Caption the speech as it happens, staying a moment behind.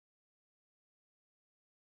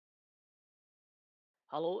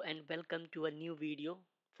Hello and welcome to a new video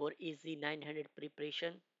for Easy 900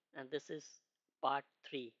 preparation, and this is part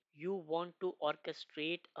 3. You want to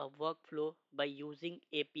orchestrate a workflow by using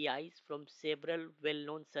APIs from several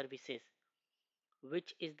well-known services.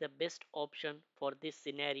 Which is the best option for this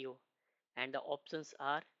scenario? And the options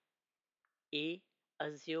are A.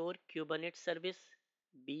 Azure Kubernetes Service,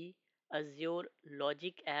 B. Azure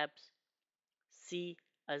Logic Apps, C.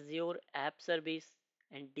 Azure App Service,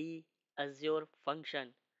 and D. Azure Function.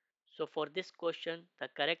 So for this question, the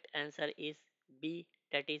correct answer is B,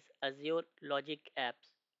 that is Azure Logic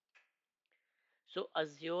Apps. So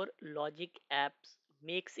Azure Logic Apps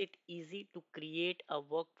makes it easy to create a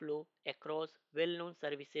workflow across well-known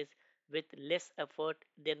services with less effort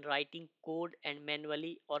than writing code and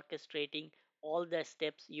manually orchestrating all the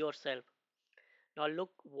steps yourself. Now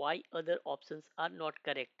look why other options are not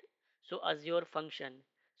correct. So Azure Function.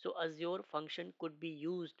 So Azure Function could be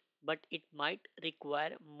used, but it might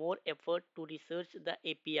require more effort to research the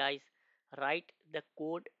APIs, write the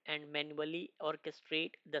code, and manually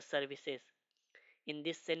orchestrate the services. In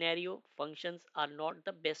this scenario, functions are not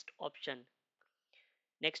the best option.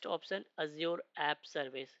 Next option, Azure App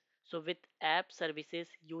Service. So with app services,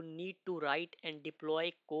 you need to write and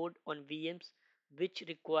deploy code on VMs, which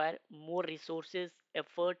require more resources,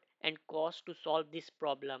 effort, and cost to solve this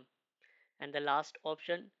problem. And the last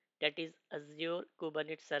option, that is Azure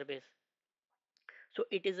Kubernetes Service. So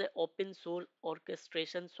it is an open source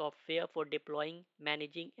orchestration software for deploying,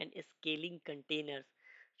 managing, and scaling containers.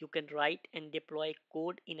 You can write and deploy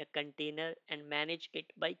code in a container and manage it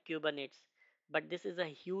by Kubernetes. But this is a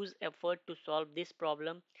huge effort to solve this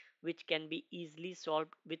problem, which can be easily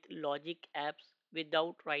solved with logic apps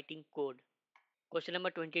without writing code. Question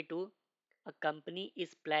number 22. A company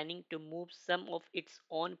is planning to move some of its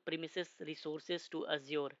on premises resources to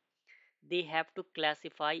Azure. They have to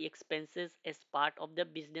classify expenses as part of the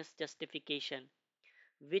business justification.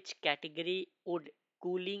 Which category would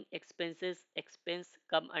cooling expenses expense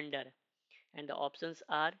come under? And the options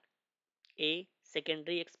are A.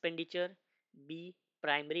 Secondary expenditure, B.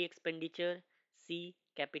 Primary expenditure, C.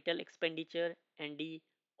 Capital expenditure, and D.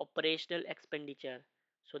 Operational expenditure.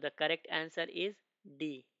 So the correct answer is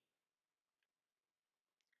D.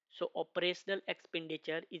 So operational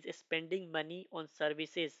expenditure is spending money on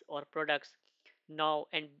services or products now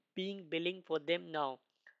and being billing for them now.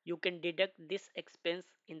 You can deduct this expense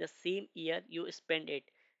in the same year you spend it.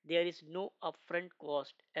 There is no upfront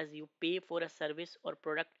cost as you pay for a service or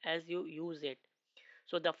product as you use it.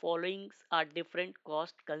 So the followings are different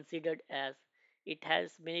costs considered as it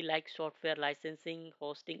has many like software licensing,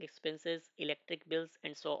 hosting expenses, electric bills,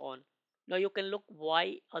 and so on. Now you can look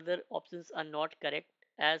why other options are not correct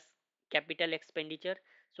as capital expenditure.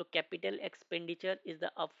 So capital expenditure is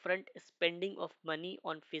the upfront spending of money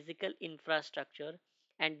on physical infrastructure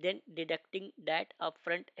and then deducting that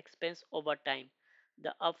upfront expense over time.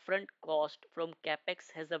 The upfront cost from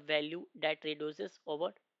capex has a value that reduces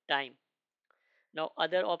over time. Now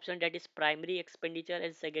other option, that is primary expenditure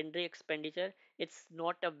and secondary expenditure, it's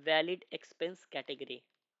not a valid expense category.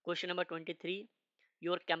 Question number 23.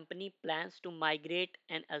 Your company plans to migrate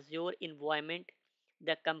an Azure environment.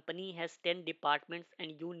 The company has 10 departments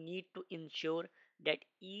and you need to ensure that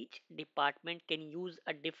each department can use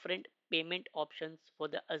a different payment options for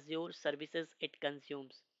the Azure services it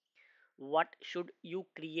consumes. What should you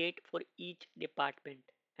create for each department?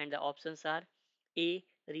 And the options are A.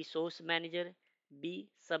 Resource manager, B.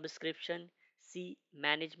 Subscription, C.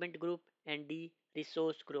 Management group, and D.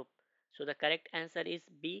 Resource group. So the correct answer is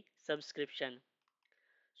B. Subscription.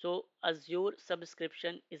 So Azure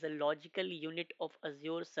subscription is a logical unit of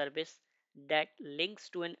Azure service that links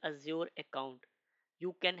to an Azure account.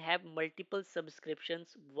 You can have multiple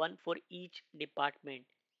subscriptions, one for each department.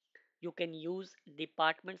 You can use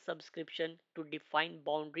department subscription to define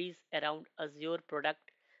boundaries around Azure product,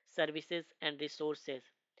 services, and resources.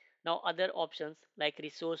 Now, other options like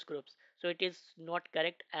resource groups. So, it is not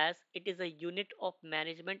correct as it is a unit of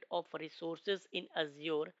management of resources in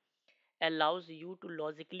Azure, allows you to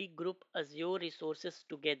logically group Azure resources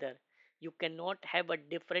together. You cannot have a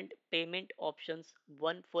different payment options,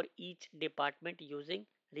 one for each department using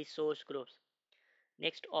resource groups.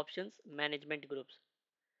 Next options, management groups.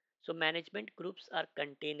 So management groups are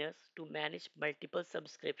containers to manage multiple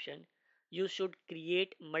subscription. You should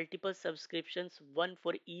create multiple subscriptions, one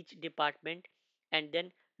for each department, and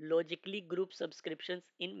then logically group subscriptions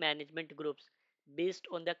in management groups based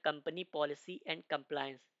on the company policy and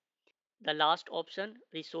compliance. The last option,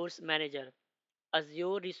 resource manager.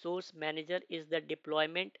 Azure Resource Manager is the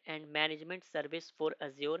deployment and management service for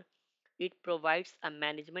Azure. It provides a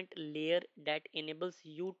management layer that enables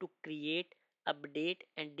you to create, update,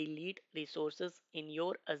 and delete resources in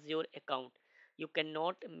your Azure account. You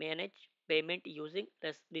cannot manage payment using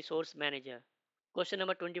Resource Manager. Question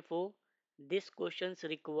number 24. This question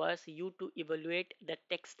requires you to evaluate the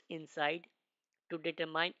text inside to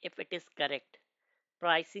determine if it is correct.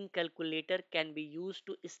 Pricing calculator can be used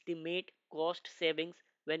to estimate cost savings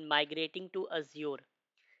when migrating to Azure.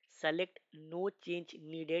 Select no change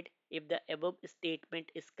needed if the above statement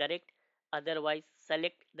is correct, otherwise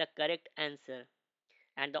select the correct answer.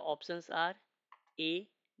 And the options are A.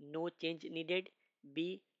 No change needed,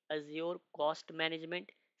 B. Azure cost management,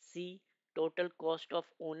 C. Total cost of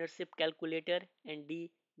ownership calculator, and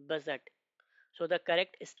D. Budget. So the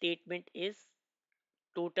correct statement is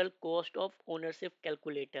total cost of ownership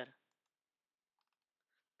calculator.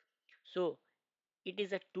 So it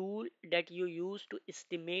is a tool that you use to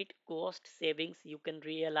estimate cost savings you can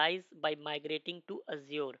realize by migrating to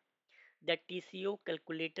Azure. The TCO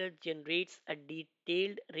calculator generates a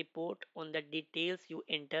detailed report on the details you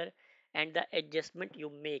enter and the adjustment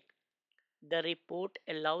you make. The report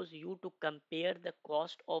allows you to compare the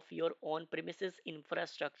cost of your on premises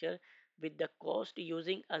infrastructure with the cost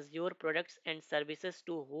using Azure products and services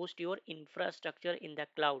to host your infrastructure in the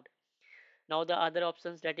cloud. Now the other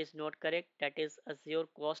options that is not correct, that is Azure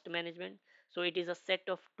cost management. So it is a set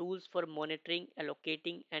of tools for monitoring,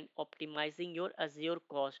 allocating and optimizing your Azure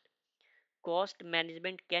cost. Cost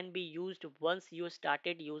management can be used once you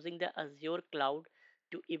started using the Azure cloud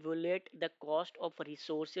to evaluate the cost of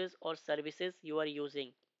resources or services you are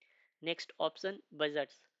using. Next option,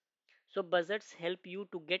 budgets. So budgets help you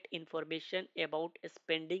to get information about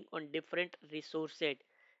spending on different resources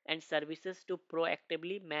and services to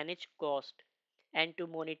proactively manage cost and to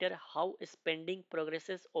monitor how spending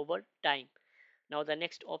progresses over time. Now the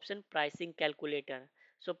next option, pricing calculator.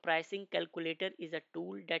 So pricing calculator is a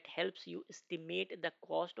tool that helps you estimate the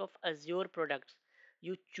cost of Azure products.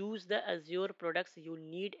 You choose the Azure products you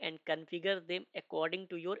need and configure them according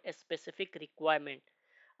to your specific requirement.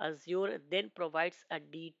 Azure then provides a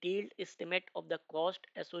detailed estimate of the cost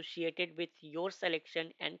associated with your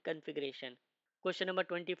selection and configuration. Question number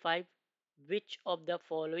 25. Which of the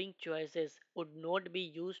following choices would not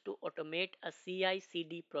be used to automate a CI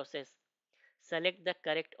CD process? Select the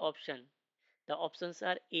correct option. The options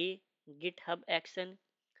are A. GitHub Action,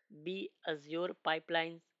 B. Azure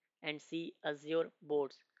Pipelines, and C. Azure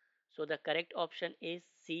Boards. So the correct option is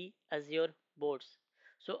C. Azure Boards.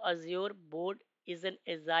 So Azure Board is an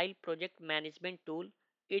agile project management tool.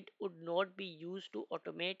 It would not be used to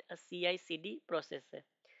automate a CI/CD process.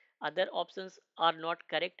 Other options are not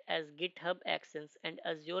correct as GitHub Actions and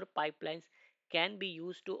Azure Pipelines can be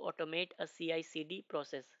used to automate a CI/CD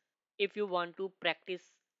process. If you want to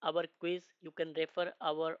practice our quiz, you can refer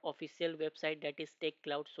our official website, that is Tech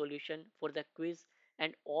Cloud Solution, for the quiz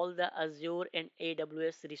and all the Azure and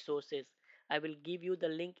AWS resources. I will give you the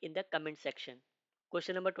link in the comment section.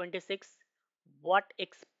 Question number 26. What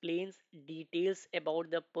explains details about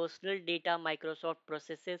the personal data Microsoft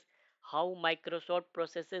processes, how Microsoft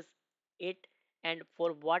processes it, and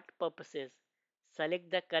for what purposes? Select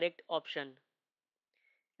the correct option.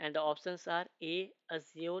 And the options are A.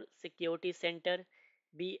 Azure Security Center,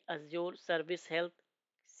 B. Azure Service Health,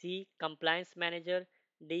 C. Compliance Manager,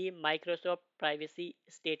 D. Microsoft Privacy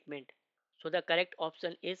Statement. So the correct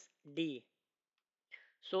option is D.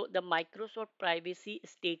 So the Microsoft Privacy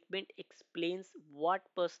Statement explains what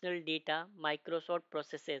personal data Microsoft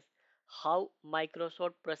processes, how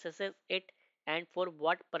Microsoft processes it, and for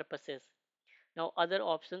what purposes. Now other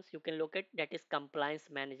options you can look at, that is Compliance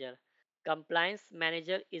Manager. Compliance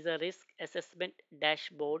Manager is a risk assessment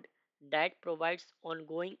dashboard that provides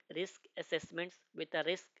ongoing risk assessments with a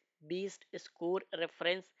risk based score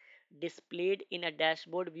reference displayed in a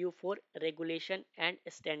dashboard view for regulation and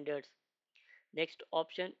standards. Next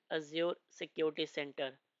option, Azure Security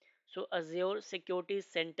Center. So Azure Security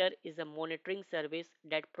Center is a monitoring service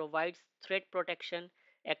that provides threat protection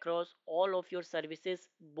across all of your services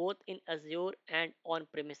both in Azure and on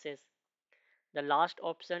premises. The last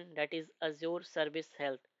option, that is Azure Service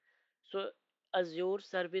Health. So Azure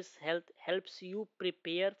Service Health helps you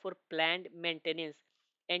prepare for planned maintenance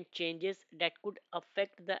and changes that could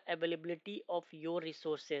affect the availability of your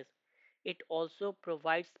resources. It also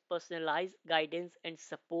provides personalized guidance and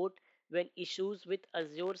support when issues with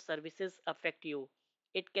Azure services affect you.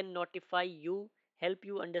 It can notify you, help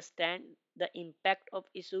you understand the impact of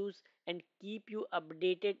issues, and keep you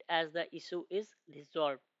updated as the issue is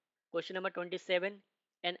resolved. Question number 27.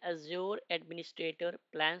 An Azure administrator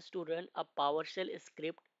plans to run a PowerShell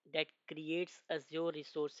script that creates Azure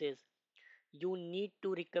resources. You need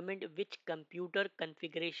to recommend which computer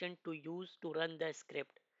configuration to use to run the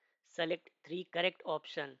script. Select three correct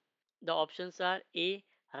options. The options are A.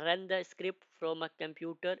 Run the script from a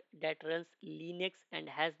computer that runs Linux and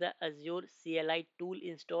has the Azure CLI tool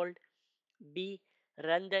installed. B.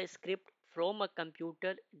 Run the script from a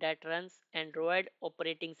computer that runs Android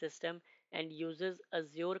operating system and uses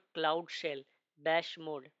Azure Cloud Shell Bash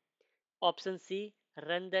mode. Option C.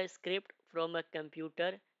 Run the script from a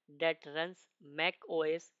computer that runs Mac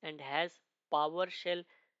OS and has PowerShell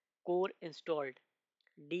core installed.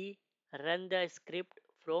 D. Run the script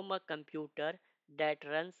from a computer that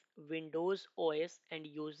runs Windows OS and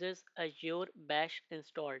uses Azure Bash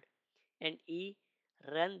installed. And E.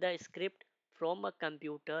 Run the script from a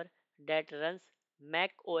computer that runs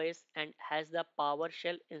Mac OS and has the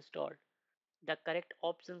PowerShell installed. The correct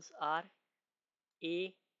options are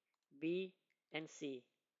A, B, and C.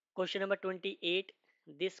 Question number 28.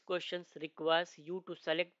 This question requires you to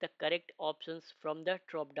select the correct options from the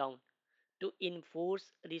drop down. To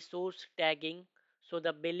enforce resource tagging so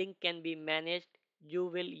the billing can be managed, you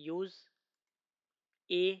will use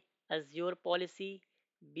A. Azure policy,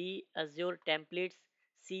 B. Azure templates,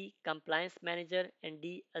 C. Compliance manager, and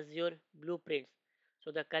D. Azure blueprints.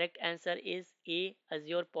 So the correct answer is A.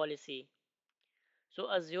 Azure policy. So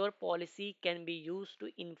Azure policy can be used to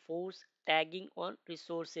enforce tagging on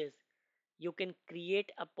resources. You can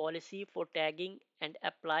create a policy for tagging and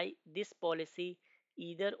apply this policy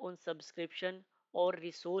either on subscription or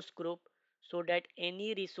resource group so that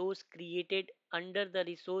any resource created under the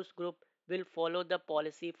resource group will follow the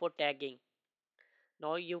policy for tagging.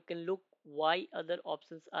 Now you can look why other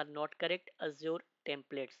options are not correct. Azure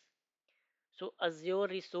templates. So Azure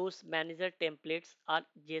Resource Manager templates are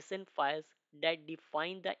JSON files that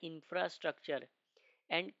define the infrastructure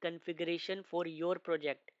and configuration for your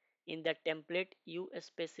project. In the template, you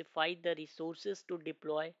specify the resources to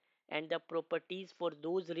deploy and the properties for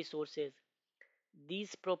those resources.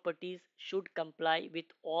 These properties should comply with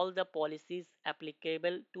all the policies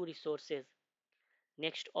applicable to resources.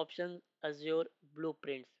 Next option, Azure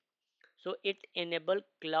Blueprints. So it enables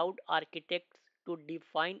cloud architects to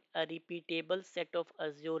define a repeatable set of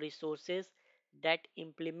Azure resources that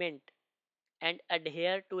implement and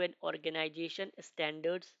adhere to an organization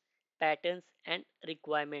standards, patterns, and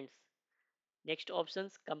requirements. Next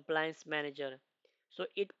options, compliance manager. So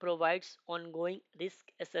it provides ongoing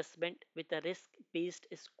risk assessment with a risk-based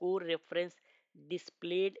score reference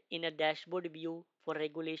displayed in a dashboard view for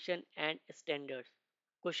regulation and standards.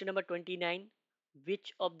 Question number 29.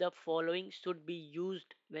 Which of the following should be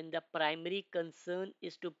used when the primary concern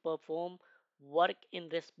is to perform work in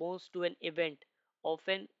response to an event,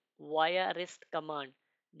 often via REST command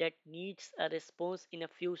that needs a response in a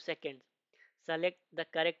few seconds? Select the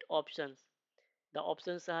correct options. The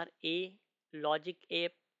options are A. Logic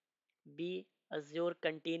App, B. Azure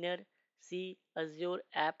Container, C. Azure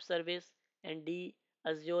App Service, and D.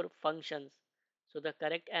 Azure Functions. So the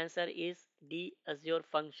correct answer is D. Azure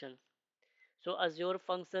Functions. So Azure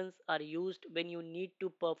Functions are used when you need to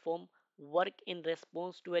perform work in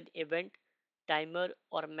response to an event, timer,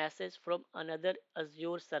 or message from another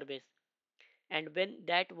Azure service, and when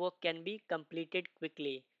that work can be completed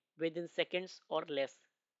quickly within seconds or less.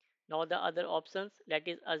 Now the other options, that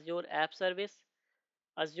is Azure App Service.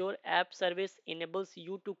 Azure App Service enables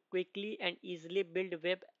you to quickly and easily build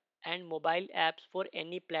web and mobile apps for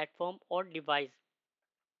any platform or device.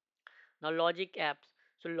 Now Logic Apps.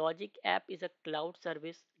 So Logic App is a cloud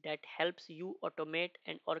service that helps you automate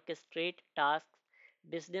and orchestrate tasks,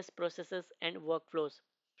 business processes, and workflows.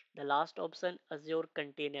 The last option, Azure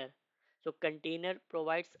Container. So Container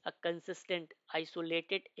provides a consistent,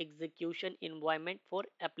 isolated execution environment for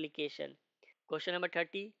application. Question number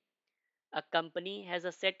 30. A company has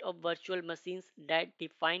a set of virtual machines that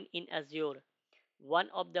define in Azure.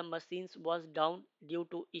 One of the machines was down due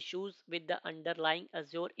to issues with the underlying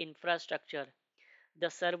Azure infrastructure. The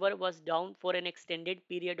server was down for an extended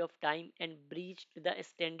period of time and breached the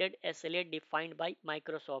standard SLA defined by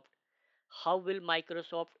Microsoft. How will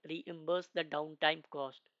Microsoft reimburse the downtime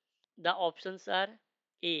cost? The options are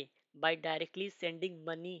A. By directly sending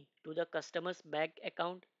money to the customer's bank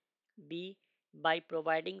account, B. By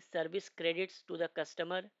providing service credits to the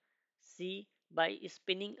customer, C. By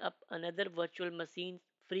spinning up another virtual machine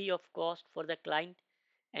free of cost for the client,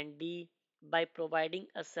 and D. By providing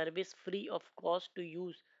a service free of cost to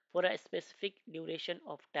use for a specific duration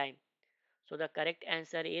of time. So the correct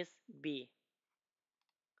answer is B.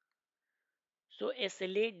 So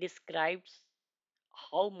SLA describes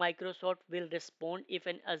how Microsoft will respond if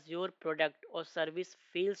an Azure product or service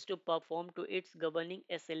fails to perform to its governing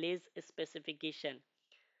SLA's specification.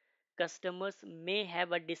 Customers may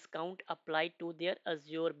have a discount applied to their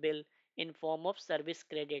Azure bill in form of service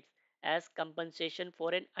credits as compensation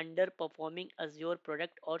for an underperforming Azure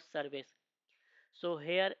product or service. So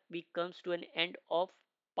here we comes to an end of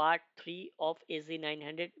part 3 of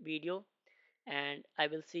AZ900 video, and I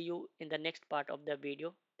will see you in the next part of the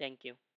video. Thank you.